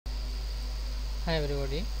Hi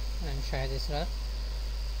everybody, I am Shahid Israr.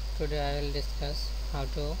 Today I will discuss how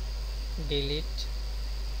to delete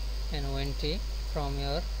an ONT from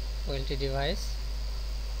your OLT device.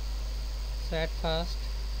 So at first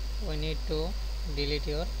we need to delete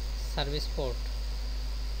your service port.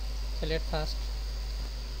 So let first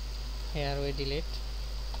here we delete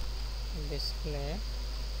display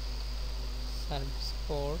service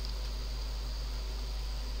port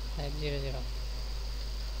 500.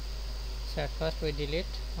 So at first we delete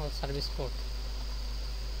our service port.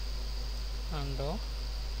 Undo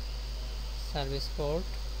service port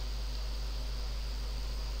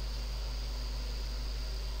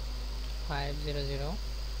 500,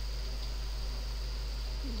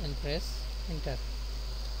 then press enter.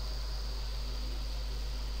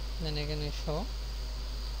 Then again we show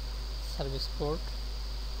service port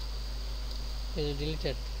is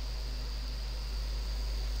deleted.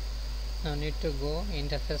 Now need to go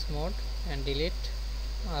interface mode and delete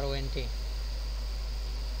ONT.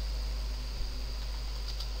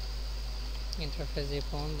 Interface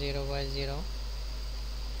GPON 0x0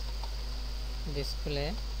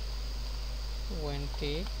 display ONT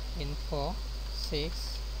info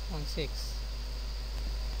 616.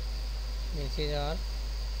 This is our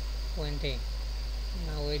ONT.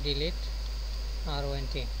 Now we delete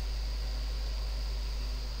ONT.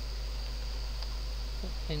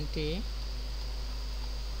 ONT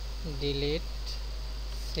delete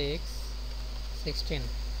 616,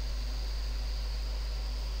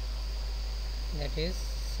 that is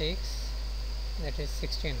 6, that is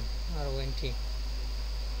 16 ONT,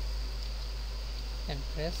 and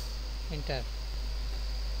press enter.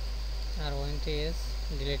 ONT is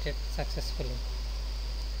deleted successfully.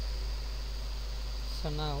 So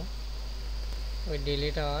now we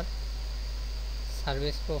delete our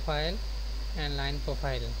service profile and line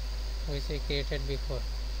profile which we created before.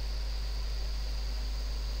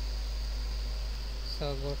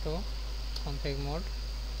 So go to config mode,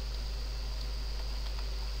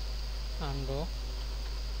 undo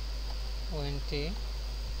ONT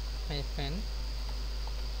hyphen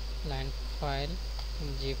line profile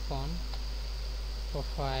GPON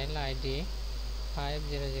profile ID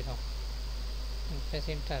 500 and press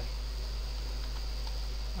enter.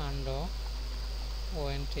 Undo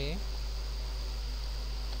ONT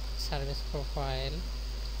service profile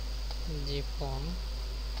GPON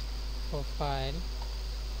profile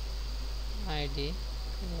ID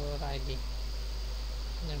your ID,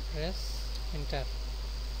 then press enter.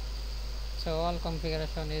 So all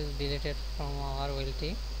configuration is deleted from our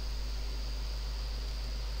OLT.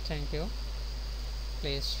 Thank you.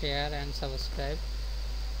 Please share and subscribe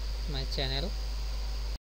my channel.